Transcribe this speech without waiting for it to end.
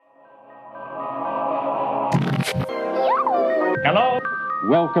Hello?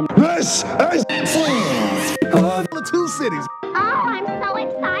 Welcome. This is the two cities. Oh, I'm so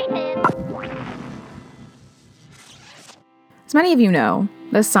excited. As many of you know,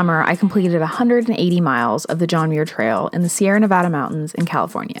 this summer I completed 180 miles of the John Muir Trail in the Sierra Nevada mountains in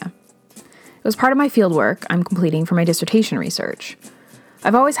California. It was part of my fieldwork I'm completing for my dissertation research.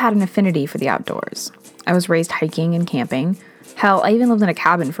 I've always had an affinity for the outdoors. I was raised hiking and camping. Hell, I even lived in a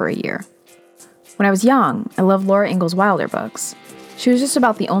cabin for a year. When I was young, I loved Laura Ingalls Wilder books. She was just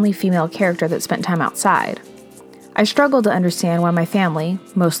about the only female character that spent time outside. I struggled to understand why my family,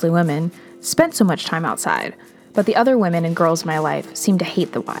 mostly women, spent so much time outside, but the other women and girls in my life seemed to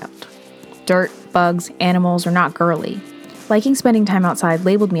hate the wild. Dirt, bugs, animals are not girly. Liking spending time outside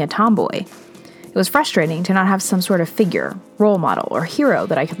labeled me a tomboy. It was frustrating to not have some sort of figure, role model, or hero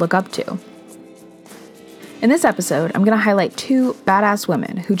that I could look up to. In this episode, I'm going to highlight two badass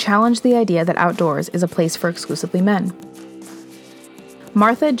women who challenge the idea that outdoors is a place for exclusively men.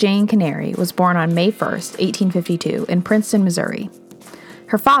 Martha Jane Canary was born on May 1st, 1852, in Princeton, Missouri.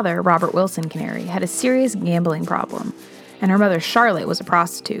 Her father, Robert Wilson Canary, had a serious gambling problem, and her mother, Charlotte, was a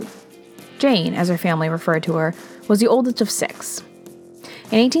prostitute. Jane, as her family referred to her, was the oldest of six.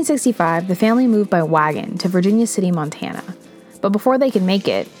 In 1865, the family moved by wagon to Virginia City, Montana. But before they could make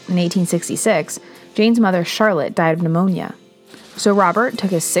it, in 1866, Jane's mother, Charlotte, died of pneumonia. So Robert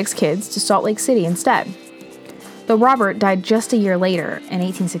took his 6 kids to Salt Lake City instead. Though Robert died just a year later, in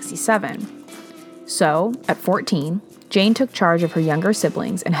 1867. So, at 14, Jane took charge of her younger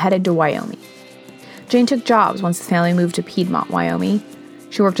siblings and headed to Wyoming. Jane took jobs once the family moved to Piedmont, Wyoming.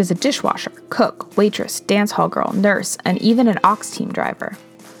 She worked as a dishwasher, cook, waitress, dance hall girl, nurse, and even an ox team driver.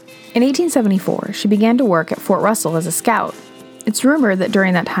 In 1874, she began to work at Fort Russell as a scout. It's rumored that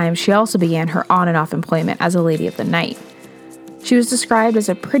during that time she also began her on and off employment as a lady of the night. She was described as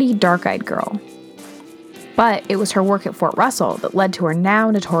a pretty dark-eyed girl. But it was her work at Fort Russell that led to her now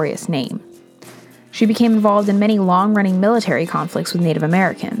notorious name. She became involved in many long-running military conflicts with Native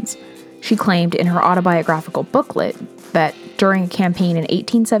Americans. She claimed in her autobiographical booklet that during a campaign in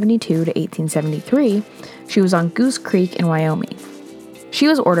 1872 to 1873, she was on Goose Creek in Wyoming. She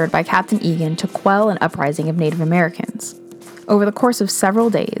was ordered by Captain Egan to quell an uprising of Native Americans. Over the course of several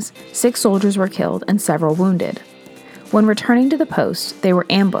days, 6 soldiers were killed and several wounded. When returning to the post, they were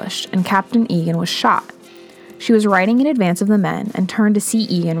ambushed and Captain Egan was shot. She was riding in advance of the men and turned to see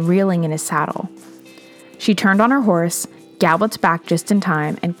Egan reeling in his saddle. She turned on her horse, galloped back just in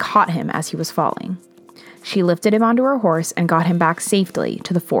time, and caught him as he was falling. She lifted him onto her horse and got him back safely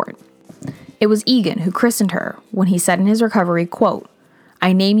to the fort. It was Egan who christened her when he said in his recovery, quote,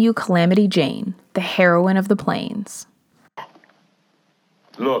 "I name you Calamity Jane, the heroine of the plains."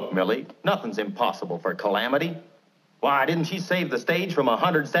 Look, Millie, nothing's impossible for Calamity. Why, didn't she save the stage from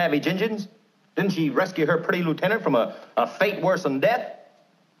 100 savage Injuns? Didn't she rescue her pretty lieutenant from a fate worse than death?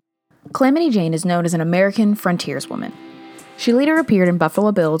 Calamity Jane is known as an American frontierswoman. She later appeared in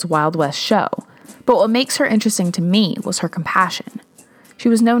Buffalo Bill's Wild West show, but what makes her interesting to me was her compassion. She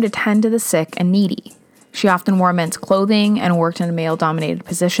was known to tend to the sick and needy. She often wore men's clothing and worked in male-dominated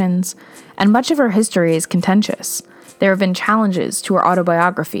positions, and much of her history is contentious. There have been challenges to her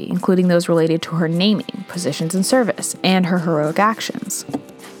autobiography, including those related to her naming, positions in service, and her heroic actions.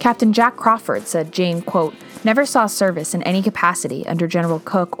 Captain Jack Crawford said Jane, quote, "never saw service in any capacity under General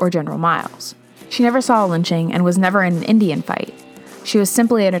Cook or General Miles. She never saw a lynching and was never in an Indian fight. She was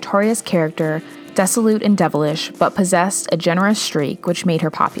simply a notorious character, dissolute and devilish, but possessed a generous streak which made her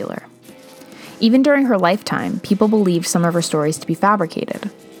popular." Even during her lifetime, people believed some of her stories to be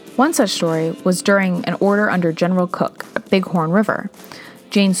fabricated. One such story was during an order under General Cook at Bighorn River.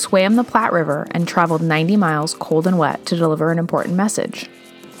 Jane swam the Platte River and traveled 90 miles cold and wet to deliver an important message.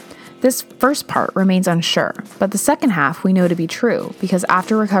 This first part remains unsure, but the second half we know to be true because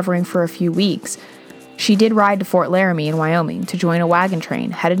after recovering for a few weeks, she did ride to Fort Laramie in Wyoming to join a wagon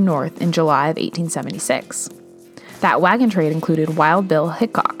train headed north in July of 1876. That wagon train included Wild Bill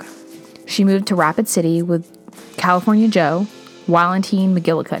Hickok. She moved to Rapid City with California Joe, Wallenteen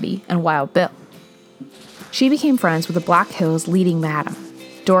McGillicuddy, and Wild Bill. She became friends with the Black Hills' leading madam,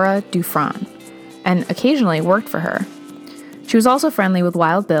 Dora Dufresne, and occasionally worked for her. She was also friendly with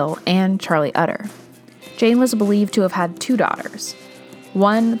Wild Bill and Charlie Utter. Jane was believed to have had 2 daughters.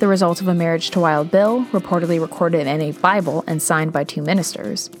 One, the result of a marriage to Wild Bill, reportedly recorded in a Bible and signed by 2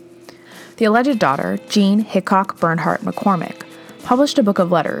 ministers. The alleged daughter, Jean Hickok Bernhardt McCormick, published a book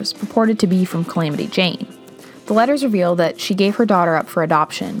of letters purported to be from Calamity Jane. The letters reveal that she gave her daughter up for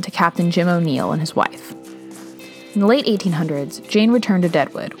adoption to Captain Jim O'Neill and his wife. In the late 1800s, Jane returned to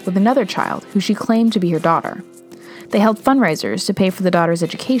Deadwood with another child who she claimed to be her daughter. They held fundraisers to pay for the daughter's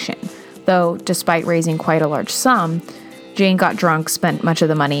education, though despite raising quite a large sum, Jane got drunk, spent much of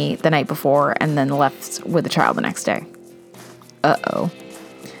the money the night before, and then left with the child the next day. Uh-oh.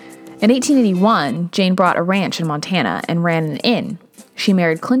 In 1881, Jane bought a ranch in Montana and ran an inn. She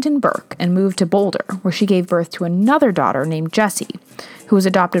married Clinton Burke and moved to Boulder, where she gave birth to another daughter named Jessie, who was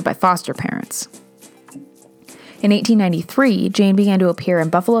adopted by foster parents. In 1893, Jane began to appear in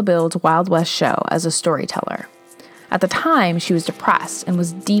Buffalo Bill's Wild West show as a storyteller. At the time, she was depressed and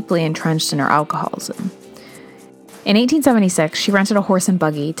was deeply entrenched in her alcoholism. In 1876, she rented a horse and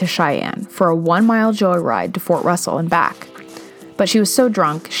buggy to Cheyenne for a 1-mile joyride to Fort Russell and back. But she was so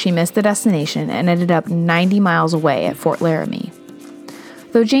drunk, she missed the destination and ended up 90 miles away at Fort Laramie.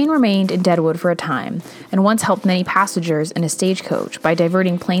 Though Jane remained in Deadwood for a time and once helped many passengers in a stagecoach by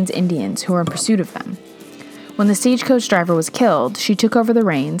diverting Plains Indians who were in pursuit of them. When the stagecoach driver was killed, she took over the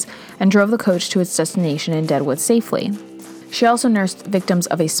reins and drove the coach to its destination in Deadwood safely. She also nursed victims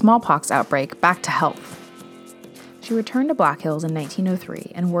of a smallpox outbreak back to health. She returned to Black Hills in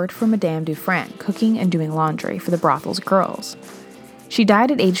 1903 and worked for Madame Dufresne, cooking and doing laundry for the brothel's girls. She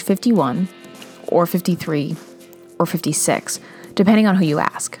died at age 51, or 53, or 56, depending on who you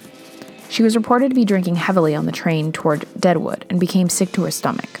ask. She was reported to be drinking heavily on the train toward Deadwood and became sick to her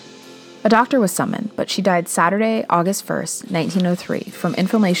stomach. A doctor was summoned, but she died Saturday, August 1st, 1903, from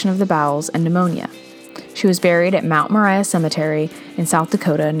inflammation of the bowels and pneumonia. She was buried at Mount Moriah Cemetery in South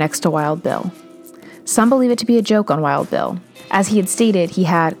Dakota next to Wild Bill. Some believe it to be a joke on Wild Bill, as he had stated he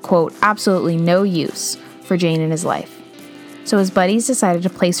had, quote, absolutely no use for Jane in his life. So his buddies decided to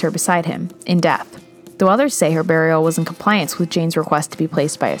place her beside him, in death, though others say her burial was in compliance with Jane's request to be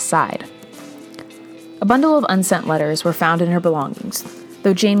placed by his side. A bundle of unsent letters were found in her belongings,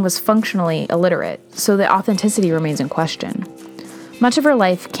 though Jane was functionally illiterate, so the authenticity remains in question. Much of her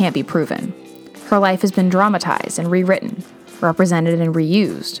life can't be proven. Her life has been dramatized and rewritten, represented and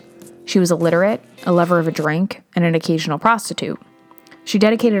reused. She was illiterate, a lover of a drink, and an occasional prostitute. She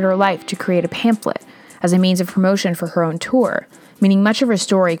dedicated her life to create a pamphlet as a means of promotion for her own tour, meaning much of her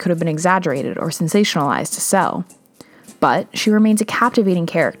story could have been exaggerated or sensationalized to sell. But she remains a captivating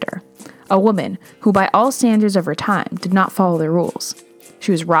character, a woman who, by all standards of her time, did not follow the rules.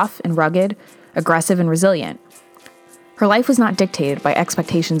 She was rough and rugged, aggressive and resilient. Her life was not dictated by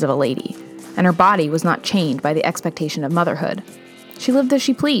expectations of a lady, and her body was not chained by the expectation of motherhood. She lived as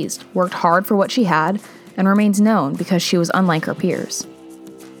she pleased, worked hard for what she had, and remains known because she was unlike her peers.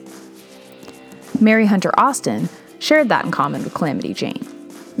 Mary Hunter Austin shared that in common with Calamity Jane.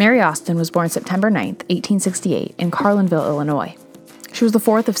 Mary Austin was born September 9, 1868, in Carlinville, Illinois. She was the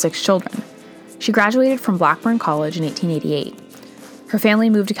fourth of 6 children. She graduated from Blackburn College in 1888. Her family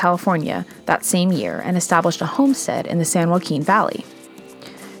moved to California that same year and established a homestead in the San Joaquin Valley.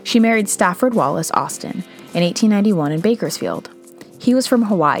 She married Stafford Wallace Austin in 1891 in Bakersfield. He was from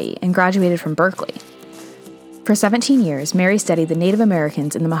Hawaii and graduated from Berkeley. For 17 years, Mary studied the Native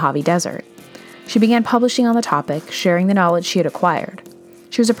Americans in the Mojave Desert. She began publishing on the topic, sharing the knowledge she had acquired.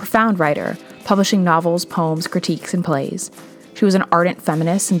 She was a profound writer, publishing novels, poems, critiques, and plays. She was an ardent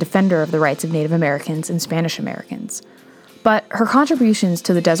feminist and defender of the rights of Native Americans and Spanish Americans. But her contributions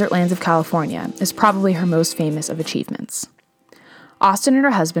to the desert lands of California is probably her most famous of achievements. Austin and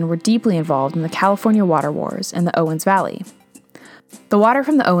her husband were deeply involved in the California water wars in the Owens Valley. The water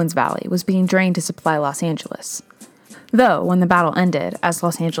from the Owens Valley was being drained to supply Los Angeles. Though, when the battle ended, as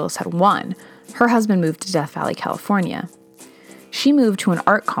Los Angeles had won, her husband moved to Death Valley, California. She moved to an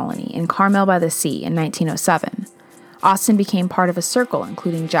art colony in Carmel by the Sea in 1907. Austin became part of a circle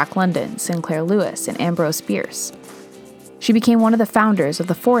including Jack London, Sinclair Lewis, and Ambrose Bierce. She became one of the founders of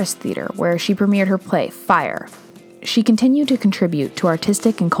the Forest Theater, where she premiered her play, Fire. She continued to contribute to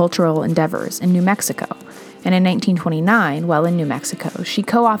artistic and cultural endeavors in New Mexico, and in 1929, while in New Mexico, she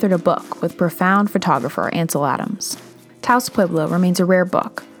co-authored a book with profound photographer Ansel Adams. Taos Pueblo remains a rare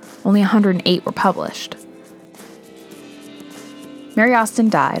book. Only 108 were published. Mary Austin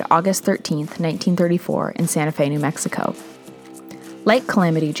died August 13, 1934, in Santa Fe, New Mexico. Like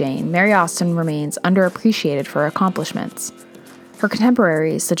Calamity Jane, Mary Austin remains underappreciated for her accomplishments. Her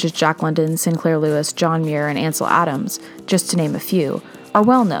contemporaries, such as Jack London, Sinclair Lewis, John Muir, and Ansel Adams, just to name a few, are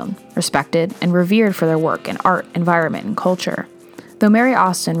well known, respected, and revered for their work in art, environment, and culture, though Mary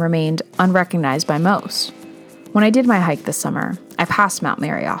Austin remained unrecognized by most. When I did my hike this summer, I passed Mount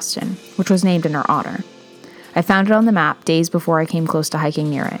Mary Austin, which was named in her honor. I found it on the map days before I came close to hiking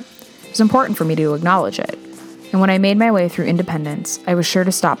near it. It was important for me to acknowledge it, and when I made my way through Independence, I was sure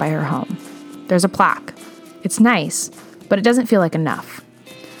to stop by her home. There's a plaque. It's nice, but it doesn't feel like enough.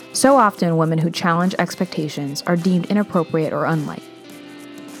 So often, women who challenge expectations are deemed inappropriate or unlike.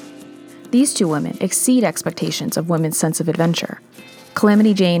 These two women exceed expectations of women's sense of adventure.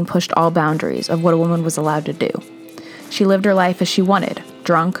 Calamity Jane pushed all boundaries of what a woman was allowed to do. She lived her life as she wanted,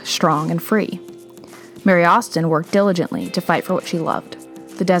 drunk, strong, and free. Mary Austin worked diligently to fight for what she loved,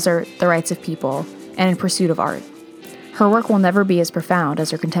 the desert, the rights of people, and in pursuit of art. Her work will never be as profound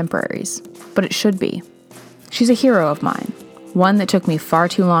as her contemporaries, but it should be. She's a hero of mine, one that took me far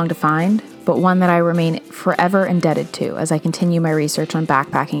too long to find, but one that I remain forever indebted to as I continue my research on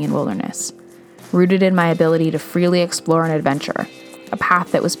backpacking and wilderness, rooted in my ability to freely explore and adventure, a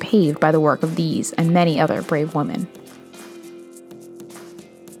path that was paved by the work of these and many other brave women.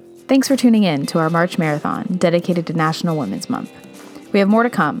 Thanks for tuning in to our March Marathon dedicated to National Women's Month. We have more to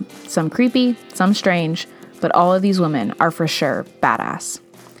come, some creepy, some strange, but all of these women are for sure badass.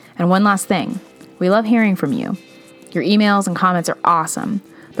 And one last thing, we love hearing from you. Your emails and comments are awesome,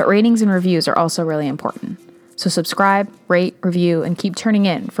 but ratings and reviews are also really important. So subscribe, rate, review, and keep turning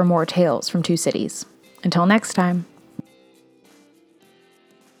in for more tales from Two Cities. Until next time.